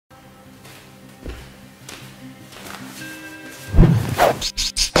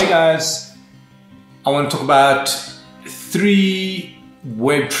Hey guys, I want to talk about 3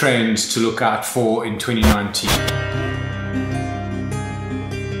 web trends to look out for in 2019.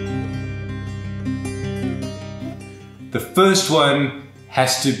 The first one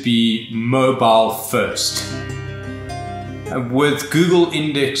has to be mobile first. With Google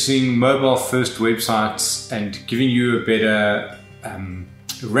indexing mobile first websites and giving you a better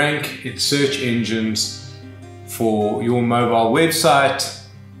rank in search engines for your mobile website,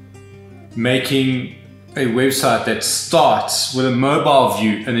 making a website that starts with a mobile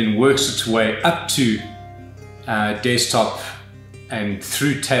view and then works its way up to desktop and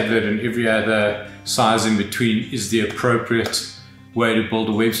through tablet and every other size in between is the appropriate way to build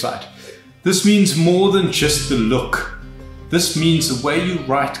a website. This means more than just the look. This means the way you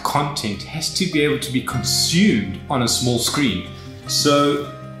write content has to be able to be consumed on a small screen.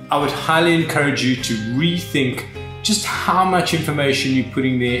 So I would highly encourage you to rethink just how much information you're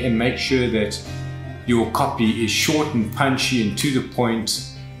putting there and make sure that your copy is short and punchy and to the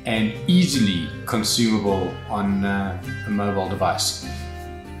point and easily consumable on a mobile device.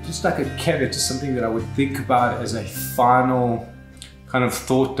 Just like a caveat to something that I would think about as a final kind of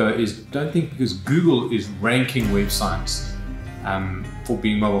thought though is, don't think because Google is ranking websites for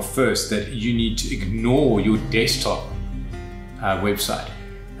being mobile first that you need to ignore your desktop website.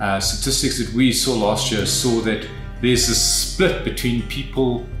 Statistics that we saw last year saw that there's a split between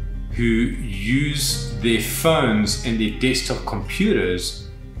people who use their phones and their desktop computers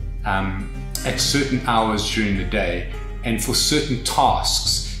at certain hours during the day, and for certain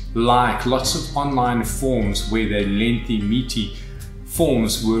tasks like lots of online forms where they're lengthy, meaty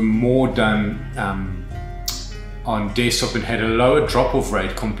forms were more done on desktop and had a lower drop-off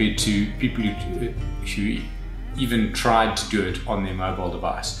rate compared to people who even tried to do it on their mobile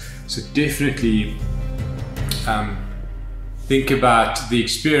device. So definitely think about the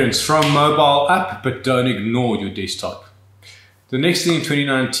experience from mobile up, but don't ignore your desktop. The next thing in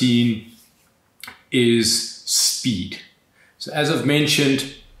 2019 is speed. So as I've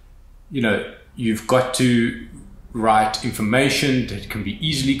mentioned, you've got to write information that can be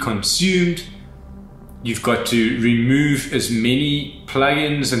easily consumed. You've got to remove as many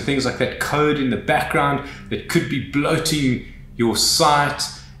plugins and things like that, code in the background that could be bloating your site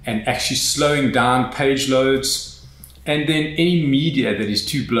and actually slowing down page loads. And then any media that is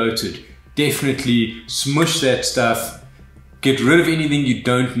too bloated, definitely smush that stuff, get rid of anything you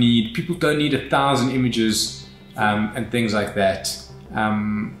don't need. People don't need 1,000 images and things like that.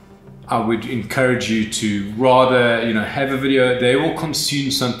 I would encourage you to rather, have a video. They will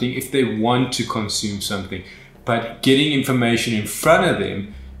consume something if they want to consume something, but getting information in front of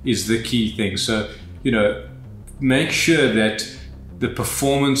them is the key thing. So, make sure that the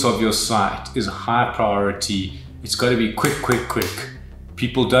performance of your site is a high priority. It's got to be quick.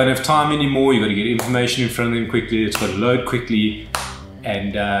 People don't have time anymore. You've got to get information in front of them quickly. It's got to load quickly,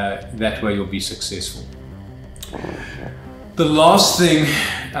 and that way you'll be successful. The last thing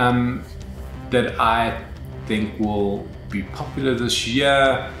that I think will be popular this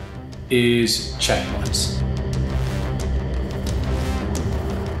year is chatbots.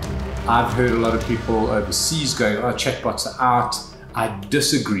 I've heard a lot of people overseas going, oh, chatbots are out. I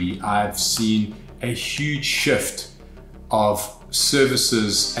disagree. I've seen a huge shift of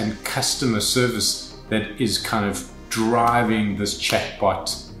services and customer service that is kind of driving this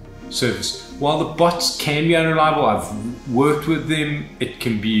chatbot service. While the bots can be unreliable, I've worked with them, it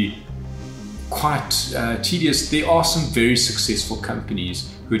can be quite tedious. There are some very successful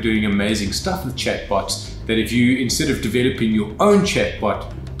companies who are doing amazing stuff with chatbots that if you, instead of developing your own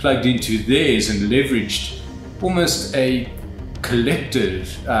chatbot, plugged into theirs and leveraged almost a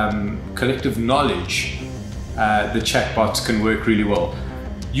collective knowledge, the chatbots can work really well.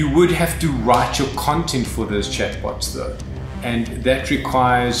 You would have to write your content for those chatbots though, and that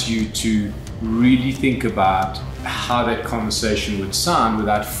requires you to really think about how that conversation would sound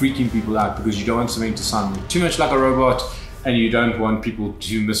without freaking people out, because you don't want something to sound too much like a robot and you don't want people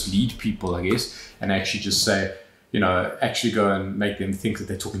to mislead people, I guess, and actually just say, actually go and make them think that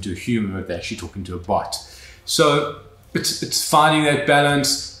they're talking to a human but they're actually talking to a bot. So it's finding that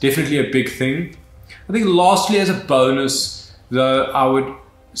balance, definitely a big thing. I think lastly, as a bonus though, I would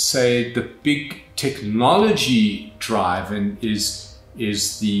say the big technology drive is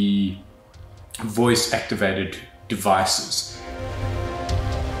the voice activated devices.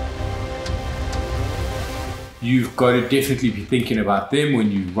 You've got to definitely be thinking about them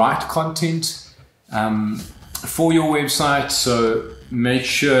when you write content for your website. So make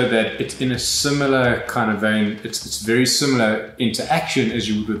sure that it's in a similar kind of vein. It's very similar interaction as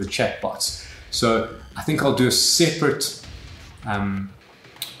you would with the chatbots. So I think I'll do a separate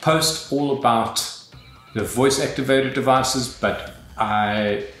post all about the voice activated devices, but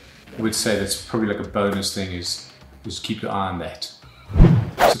I would say that's probably like a bonus thing, is keep your eye on that.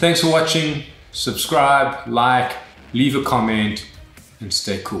 So thanks for watching. Subscribe, like, leave a comment, and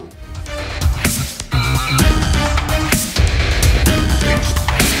stay cool.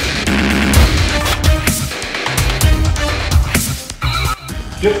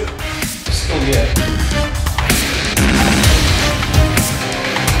 Yep, still here.